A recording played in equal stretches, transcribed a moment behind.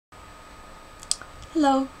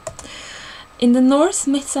Hello. In the Norse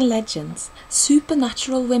myths and legends,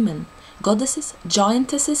 supernatural women, goddesses,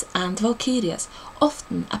 giantesses and valkyrias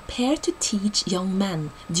often appear to teach young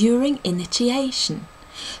men during initiation.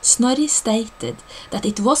 Snorri stated that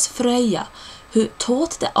it was Frøya who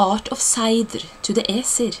taught the art of Seidr to the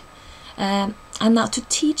Æsir. And now to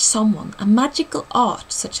teach someone a magical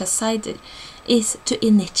art such as Seidr is to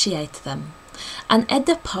initiate them. An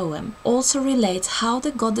Edda poem also relates how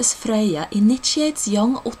the goddess Frøya initiates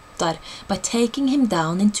young Ottar by taking him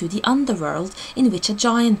down into the underworld, in which a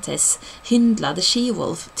giantess, Hyndla the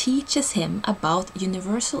she-wolf, teaches him about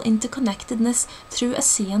universal interconnectedness through a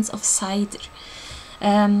seance of Seidr.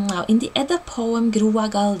 Now, in the Edda poem Groa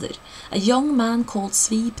Galder, a young man called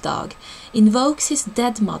Svipdag invokes his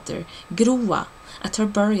dead mother, Groa, at her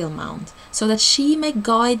burial mound, so that she may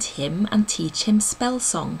guide him and teach him spell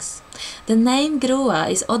songs. The name Groa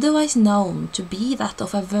is otherwise known to be that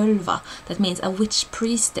of a völva, that means a witch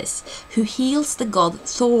priestess, who heals the god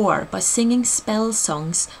Thor by singing spell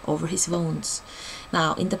songs over his wounds.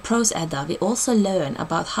 Now, in the Prose Edda, we also learn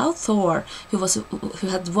about how Thor, who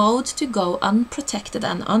had vowed to go unprotected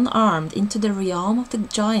and unarmed into the realm of the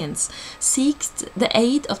giants, seeks the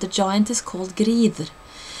aid of the giantess called Gridr,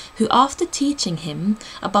 who, after teaching him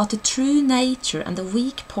about the true nature and the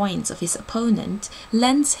weak points of his opponent,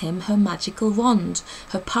 lends him her magical wand,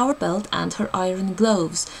 her power belt and her iron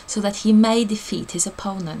gloves, so that he may defeat his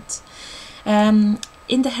opponent. In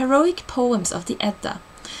the heroic poems of the Edda,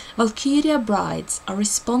 Valkyria brides are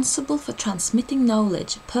responsible for transmitting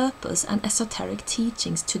knowledge, purpose and esoteric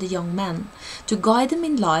teachings to the young men, to guide them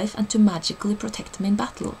in life and to magically protect them in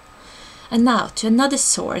battle. And now to another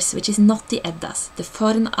source which is not the Eddas, the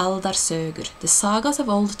Fornaldarsögur, the sagas of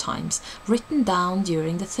old times, written down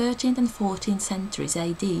during the 13th and 14th centuries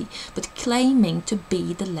AD, but claiming to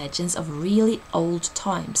be the legends of really old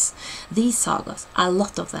times. These sagas, a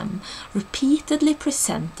lot of them, repeatedly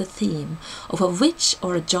present the theme of a witch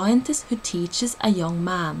or a giantess who teaches a young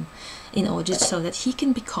man, in order so that he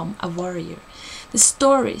can become a warrior. The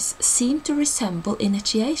stories seem to resemble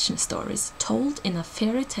initiation stories told in a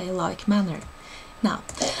fairy tale-like manner. Now,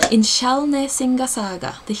 in Skjalnesinga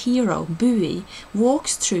saga, the hero, Bui,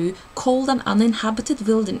 walks through cold and uninhabited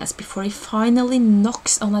wilderness before he finally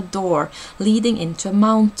knocks on a door leading into a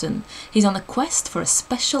mountain. He's on a quest for a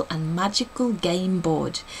special and magical game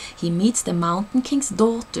board. He meets the Mountain King's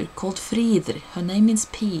daughter called Fridr, her name means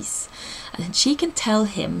peace, and she can tell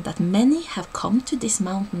him that many have come to this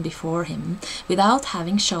mountain before him without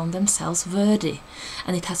having shown themselves worthy,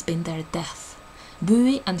 and it has been their death.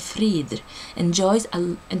 Bui and Fridr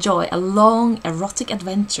enjoy a long erotic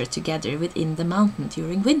adventure together within the mountain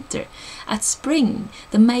during winter. At spring,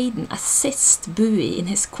 the maiden assists Bui in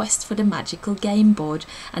his quest for the magical game board,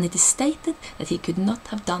 and it is stated that he could not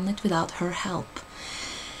have done it without her help.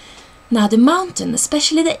 Now, the mountain,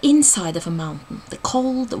 especially the inside of a mountain, the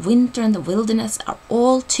cold, the winter and the wilderness are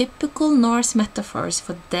all typical Norse metaphors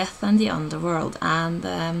for death and the underworld, and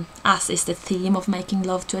as is the theme of making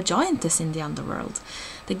love to a giantess in the underworld.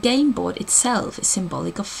 The game board itself is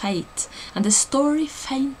symbolic of fate, and the story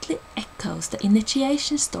faintly echoes the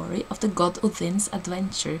initiation story of the god Odin's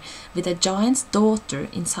adventure with a giant's daughter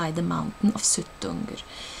inside the mountain of Suttungr.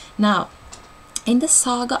 Now, in the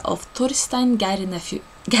saga of Thorstein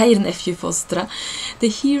Geirnefjufostra, the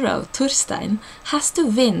hero Thorstein has to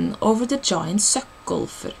win over the giant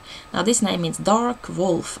Sökkgolfr. Now, this name means dark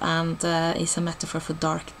wolf and is a metaphor for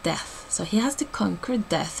dark death. So he has to conquer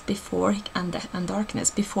death and darkness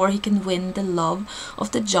before he can win the love of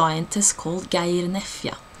the giantess called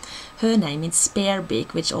Geirnefja. Her name means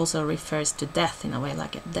spearbeak, which also refers to death in a way,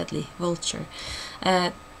 like a deadly vulture.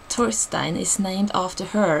 Thorstein is named after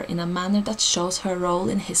her in a manner that shows her role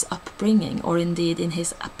in his upbringing, or indeed in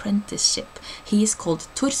his apprenticeship. He is called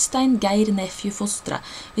Thorstein Geirnefjufostra,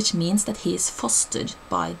 which means that he is fostered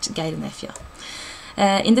by Geirnefja.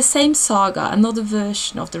 In the same saga, another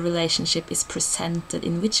version of the relationship is presented,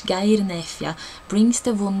 in which Geirnefja brings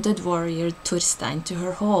the wounded warrior Thorstein to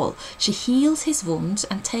her hall. She heals his wounds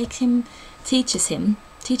and teaches him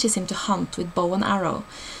to hunt with bow and arrow.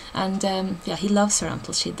 And he loves her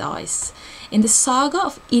until she dies. In the saga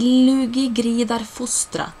of Illugi Gridar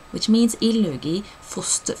Fostra, which means Illugi,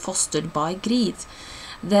 fostered by Grid,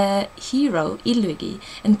 the hero Illugi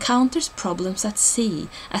encounters problems at sea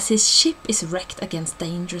as his ship is wrecked against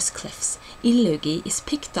dangerous cliffs. Illugi is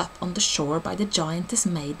picked up on the shore by the giantess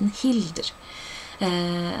maiden Hildr.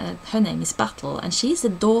 Her name is Battle, and she is the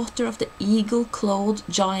daughter of the eagle-clawed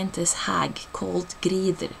giantess hag called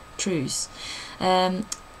Gridr, Truce.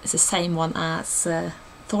 It's the same one as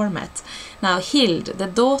Thor met. Now Hild, the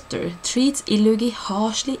daughter, treats Illugi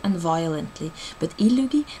harshly and violently, but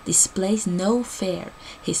Illugi displays no fear.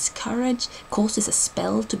 His courage causes a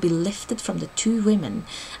spell to be lifted from the two women,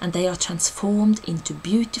 and they are transformed into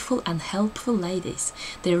beautiful and helpful ladies.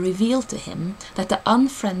 They reveal to him that the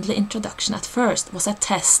unfriendly introduction at first was a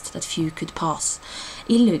test that few could pass.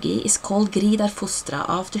 Illugi is called Gridar Fostra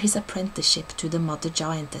after his apprenticeship to the mother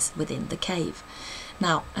giantess within the cave.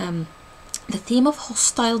 Now, the theme of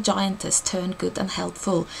hostile giantess turned good and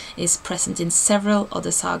helpful is present in several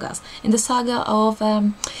other sagas. In the saga of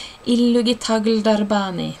Illugi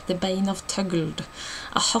Tugldarbani, the Bane of Tugld,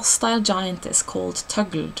 a hostile giantess called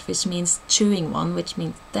Tugld, which means chewing one, which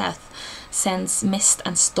means death, sends mist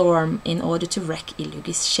and storm in order to wreck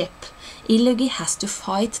Illugi's ship. Illugi has to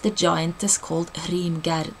fight the giantess called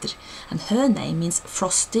Hrimgerdr, and her name means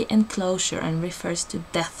frosty enclosure and refers to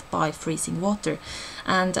death by freezing water.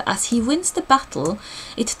 And as he wins the battle,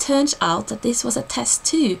 it turns out that this was a test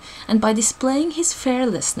too, and by displaying his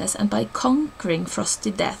fearlessness and by conquering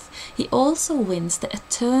frosty death, he also wins the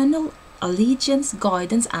eternal allegiance,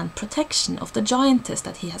 guidance and protection of the giantess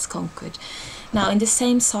that he has conquered. Now in the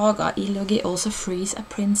same saga, Illugi also frees a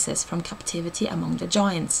princess from captivity among the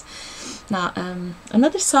giants. Now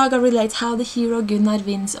another saga relates how the hero Gunnar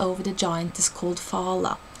wins over the giantess called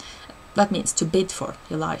Fala. That means to bid for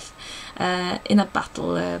your life in a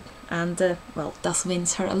battle, and thus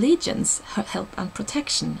wins her allegiance, her help and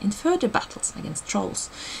protection in further battles against trolls.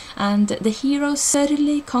 And the hero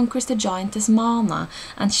certainly conquers the giantess Mana,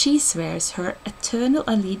 and she swears her eternal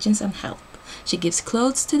allegiance and help. She gives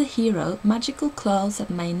clothes to the hero, magical clothes that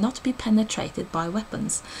may not be penetrated by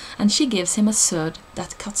weapons, and she gives him a sword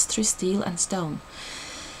that cuts through steel and stone.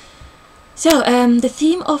 So the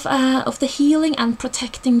theme of the healing and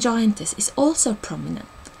protecting giantess is also prominent.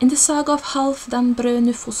 In the saga of Halfdan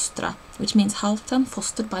Brønu Fostra, which means Halfdan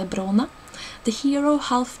fostered by Brona, the hero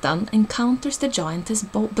Halfdan encounters the giantess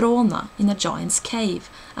Brona in a giant's cave,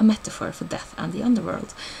 a metaphor for death and the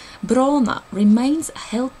underworld. Brona remains a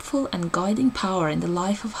helpful and guiding power in the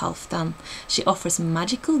life of Halfdan. She offers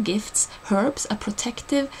magical gifts, herbs, a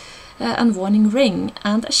protective and warning ring,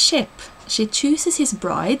 and a ship. She chooses his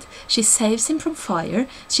bride, she saves him from fire,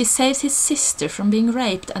 she saves his sister from being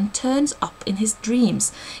raped and turns up in his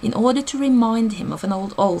dreams in order to remind him of an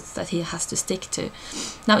old oath that he has to stick to.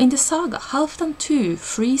 Now in the saga, Halfdan too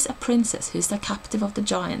frees a princess who is the captive of the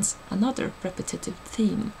giants, another repetitive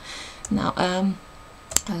theme. Now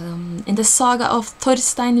in the saga of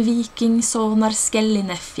Thorstein Viking Sonar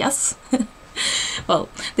Skellinefjas, well,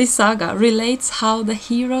 this saga relates how the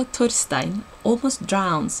hero Thorstein almost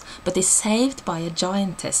drowns, but is saved by a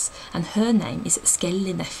giantess, and her name is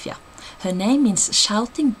Skellinefja. Her name means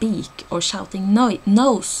shouting beak or shouting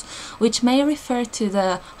nose, which may refer to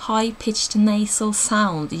the high-pitched nasal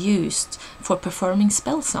sound used for performing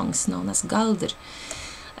spell songs known as galder.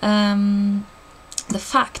 The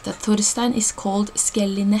fact that Thorstein is called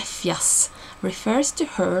Skellinefjas refers to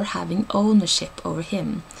her having ownership over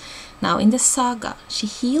him. Now in the saga, she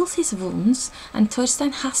heals his wounds and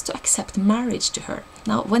Thorstein has to accept marriage to her.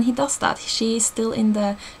 Now when he does that, she is still in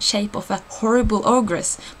the shape of a horrible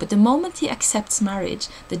ogress, but the moment he accepts marriage,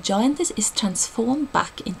 the giantess is transformed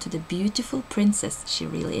back into the beautiful princess she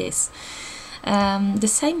really is. The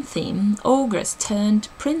same theme, ogress turned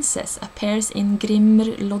princess, appears in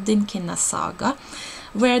Grimr Lodinkinna's saga,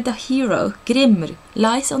 where the hero, Grimr,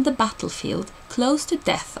 lies on the battlefield close to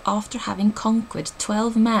death after having conquered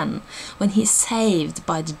 12 men, when he is saved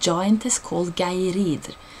by the giantess called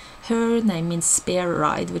Geiridr. Her name means spear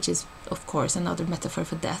ride, which is of course another metaphor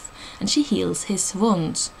for death, and she heals his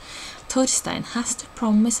wounds. Thorstein has to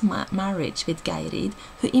promise marriage with Geirid,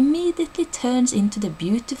 who immediately turns into the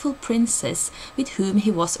beautiful princess with whom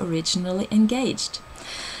he was originally engaged.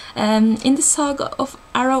 In the saga of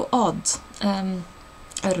Arrow Odd,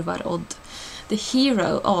 Örvar Odd, the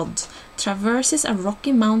hero Odd traverses a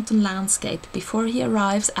rocky mountain landscape before he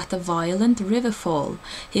arrives at a violent river fall.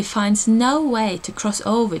 He finds no way to cross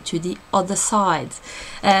over to the other side.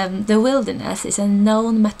 The wilderness is a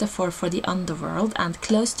known metaphor for the underworld, and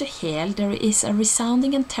close to Hel there is a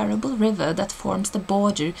resounding and terrible river that forms the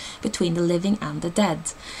border between the living and the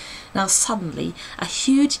dead. Now suddenly, a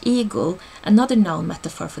huge eagle, another known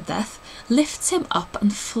metaphor for death, lifts him up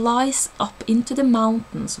and flies up into the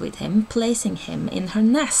mountains with him, placing him in her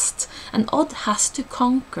nest. And Odd has to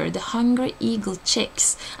conquer the hungry eagle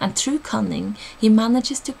chicks, and through cunning he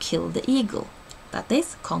manages to kill the eagle. That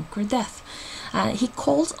is, conquer death. He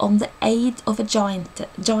calls on the aid of a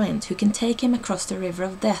giant who can take him across the river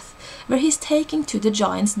of death, where he's taken to the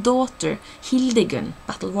giant's daughter, Hildigunn,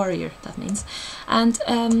 battle warrior, that means. And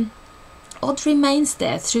Odd remains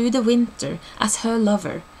there through the winter as her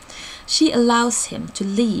lover. She allows him to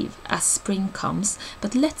leave as spring comes,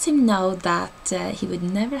 but lets him know that he would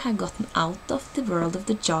never have gotten out of the world of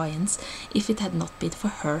the giants if it had not been for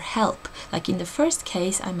her help. Like in the first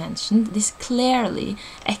case I mentioned, this clearly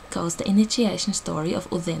echoes the initiation story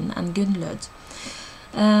of Odin and Gunnlod.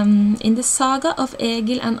 In the saga of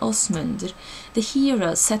Egil and Osmundr, the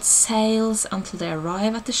heroes set sails until they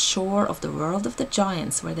arrive at the shore of the world of the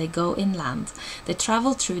giants, where they go inland. They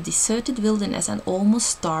travel through deserted wilderness and almost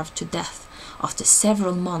starve to death. After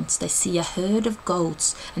several months they see a herd of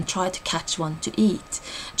goats and try to catch one to eat.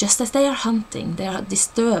 Just as they are hunting, they are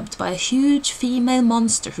disturbed by a huge female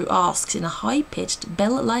monster who asks in a high-pitched,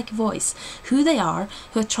 bell-like voice who they are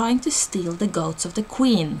who are trying to steal the goats of the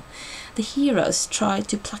queen. The heroes try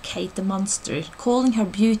to placate the monster, calling her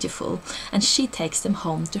beautiful, and she takes them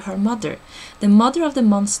home to her mother. The mother of the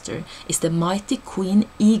monster is the mighty Queen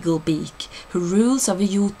Eaglebeak, who rules over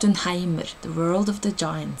Jotunheimr, the world of the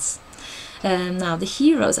giants. Now the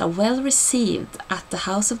heroes are well received at the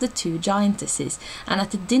house of the two giantesses, and at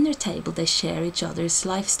the dinner table they share each other's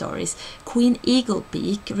life stories. Queen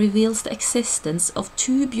Eaglebeak reveals the existence of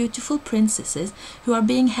two beautiful princesses who are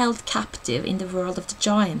being held captive in the world of the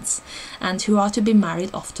giants, and who are to be married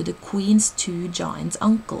off to the queen's two giant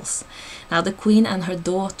uncles. Now the queen and her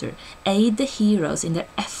daughter aid the heroes in their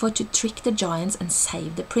effort to trick the giants and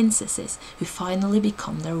save the princesses, who finally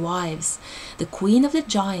become their wives. The queen of the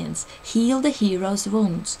giants heals the heroes'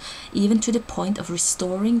 wounds, even to the point of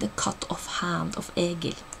restoring the cut-off hand of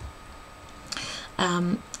Egil.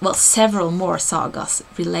 Several more sagas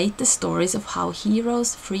relate the stories of how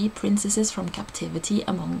heroes free princesses from captivity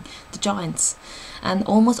among the giants. And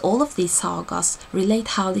almost all of these sagas relate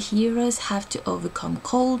how the heroes have to overcome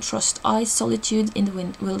cold, frost, ice, solitude in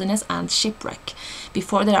the wilderness and shipwreck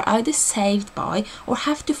before they are either saved by or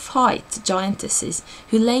have to fight giantesses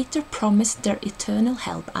who later promise their eternal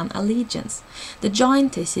help and allegiance. The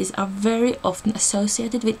giantesses are very often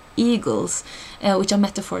associated with eagles, which are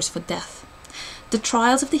metaphors for death. The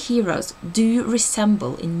trials of the heroes do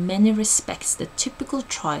resemble in many respects the typical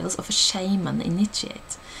trials of a shaman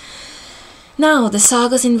initiate. Now, the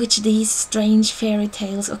sagas in which these strange fairy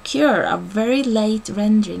tales occur are very late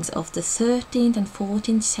renderings of the 13th and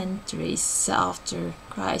 14th centuries after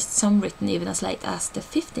Christ, some written even as late as the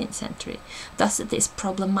 15th century. Thus it is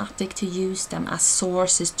problematic to use them as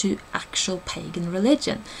sources to actual pagan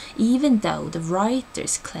religion, even though the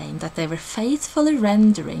writers claim that they were faithfully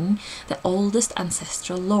rendering the oldest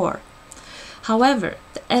ancestral lore. However,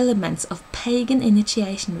 the elements of pagan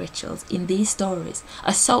initiation rituals in these stories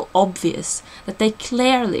are so obvious that they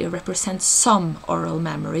clearly represent some oral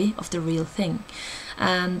memory of the real thing.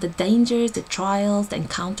 And the dangers, the trials, the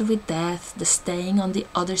encounter with death, the staying on the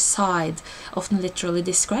other side, often literally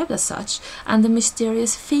described as such, and the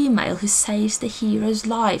mysterious female who saves the hero's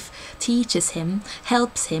life, teaches him,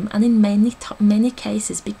 helps him, and in many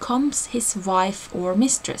cases becomes his wife or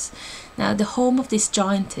mistress. Now, the home of this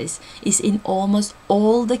giantess is in almost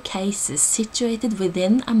all the cases situated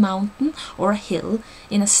within a mountain or a hill,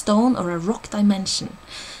 in a stone or a rock dimension.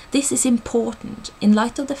 This is important in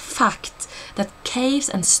light of the fact that caves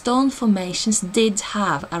and stone formations did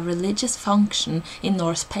have a religious function in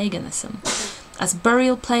Norse paganism, as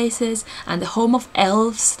burial places and the home of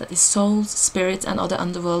elves, that is souls, spirits and other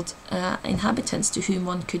underworld inhabitants to whom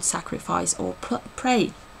one could sacrifice or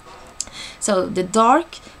pray. So the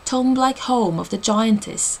dark, tomb-like home of the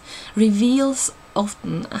giantess reveals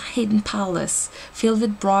often a hidden palace filled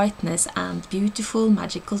with brightness and beautiful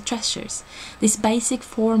magical treasures. This basic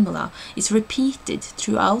formula is repeated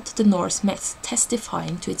throughout the Norse myths,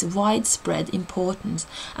 testifying to its widespread importance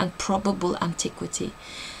and probable antiquity.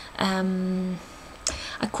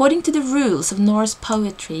 According to the rules of Norse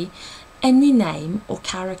poetry, any name or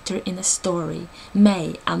character in a story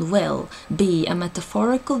may and will be a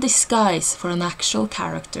metaphorical disguise for an actual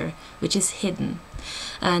character which is hidden.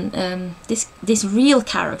 And this real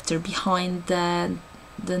character behind the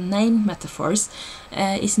name metaphors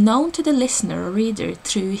is known to the listener or reader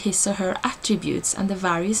through his or her attributes and the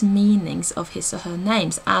various meanings of his or her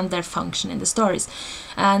names and their function in the stories.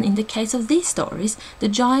 And in the case of these stories, the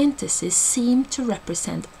giantesses seem to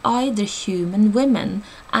represent either human women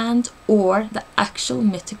and or the actual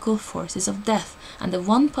mythical forces of death, and the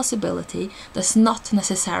one possibility does not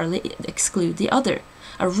necessarily exclude the other.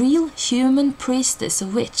 A real human priestess or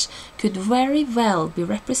witch could very well be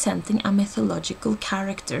representing a mythological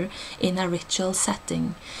character in a ritual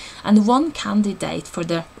setting. And one candidate for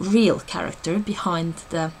the real character behind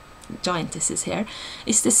the giantesses here,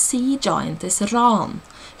 is the sea giantess Ran,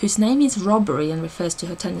 whose name means robbery and refers to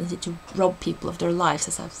her tendency to rob people of their lives,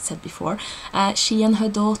 as I've said before. She and her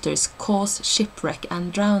daughters cause shipwreck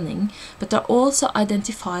and drowning, but are also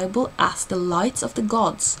identifiable as the lights of the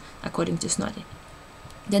gods, according to Snorri.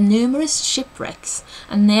 The numerous shipwrecks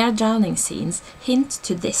and near-drowning scenes hint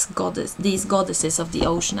to these goddesses of the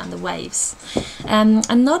ocean and the waves.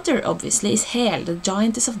 Another, obviously, is Hel, the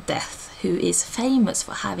giantess of death, who is famous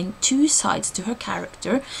for having two sides to her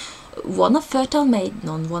character, one a fertile maiden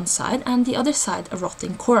on one side and the other side a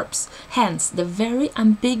rotting corpse, hence the very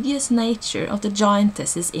ambiguous nature of the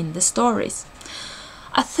giantesses in the stories.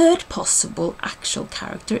 A third possible actual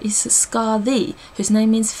character is Skadi, whose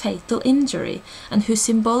name means fatal injury, and who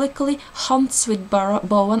symbolically hunts with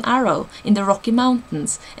bow and arrow in the Rocky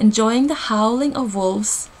Mountains, enjoying the howling of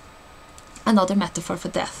wolves, another metaphor for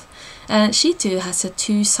death. She too has a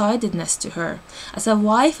two-sidedness to her. As a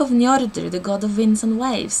wife of Njordr, the god of winds and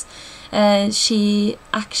waves, she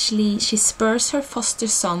spurs her foster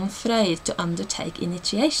son Freyr to undertake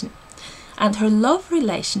initiation. And her love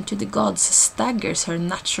relation to the gods staggers her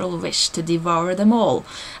natural wish to devour them all,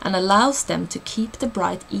 and allows them to keep the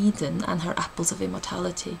bright Idunn and her apples of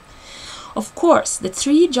immortality. Of course, the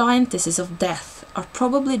three giantesses of death are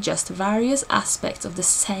probably just various aspects of the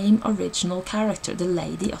same original character, the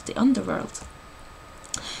Lady of the Underworld.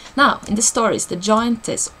 Now, in the stories, the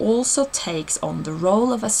giantess also takes on the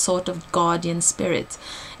role of a sort of guardian spirit,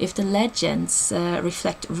 if the legends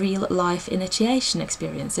reflect real-life initiation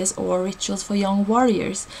experiences or rituals for young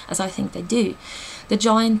warriors, as I think they do. The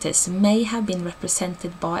giantess may have been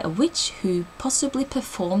represented by a witch who possibly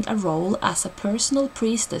performed a role as a personal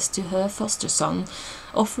priestess to her foster son,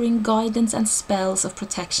 offering guidance and spells of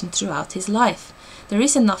protection throughout his life. There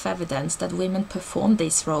is enough evidence that women performed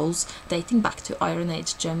these roles dating back to Iron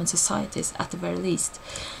Age German societies at the very least.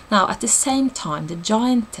 Now, at the same time, the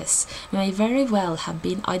giantess may very well have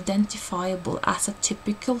been identifiable as a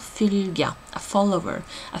typical fylgja, a follower,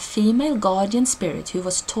 a female guardian spirit who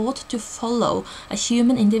was taught to follow a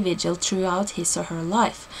human individual throughout his or her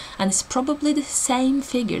life, and is probably the same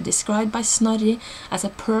figure described by Snorri as a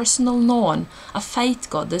personal Norn, a fate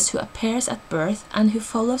goddess who appears at birth and who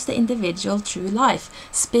follows the individual through life,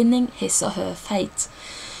 spinning his or her fate.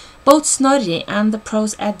 Both Snorri and the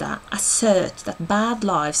prose Edda assert that bad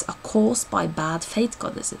lives are caused by bad fate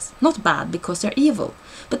goddesses. Not bad because they're evil,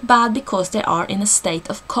 but bad because they are in a state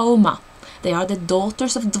of coma. They are the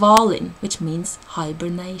daughters of Dvalin, which means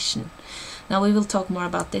hibernation. Now we will talk more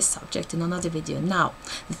about this subject in another video. Now,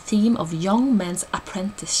 the theme of young men's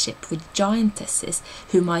apprenticeship with giantesses,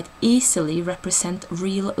 who might easily represent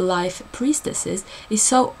real-life priestesses, is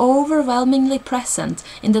so overwhelmingly present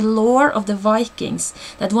in the lore of the Vikings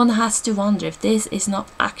that one has to wonder if this is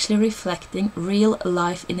not actually reflecting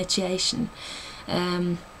real-life initiation.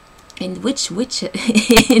 In which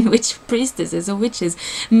priestesses or witches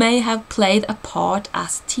may have played a part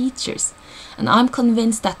as teachers. And I'm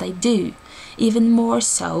convinced that they do. Even more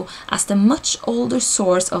so, as the much older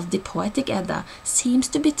source of the Poetic Edda seems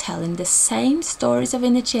to be telling the same stories of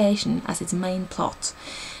initiation as its main plot.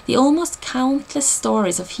 The almost countless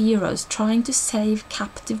stories of heroes trying to save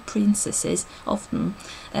captive princesses, often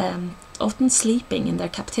sleeping in their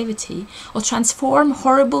captivity, or transform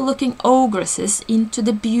horrible-looking ogresses into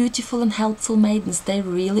the beautiful and helpful maidens they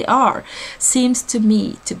really are, seems to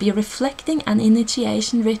me to be reflecting an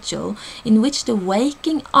initiation ritual in which the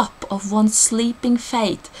waking up of one's sleeping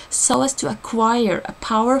fate so as to acquire a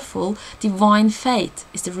powerful divine fate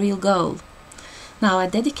is the real goal. Now, I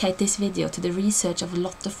dedicate this video to the research of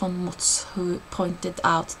Lotte von Motz, who pointed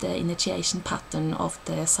out the initiation pattern of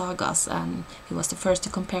the sagas and who was the first to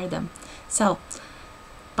compare them. So,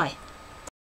 bye.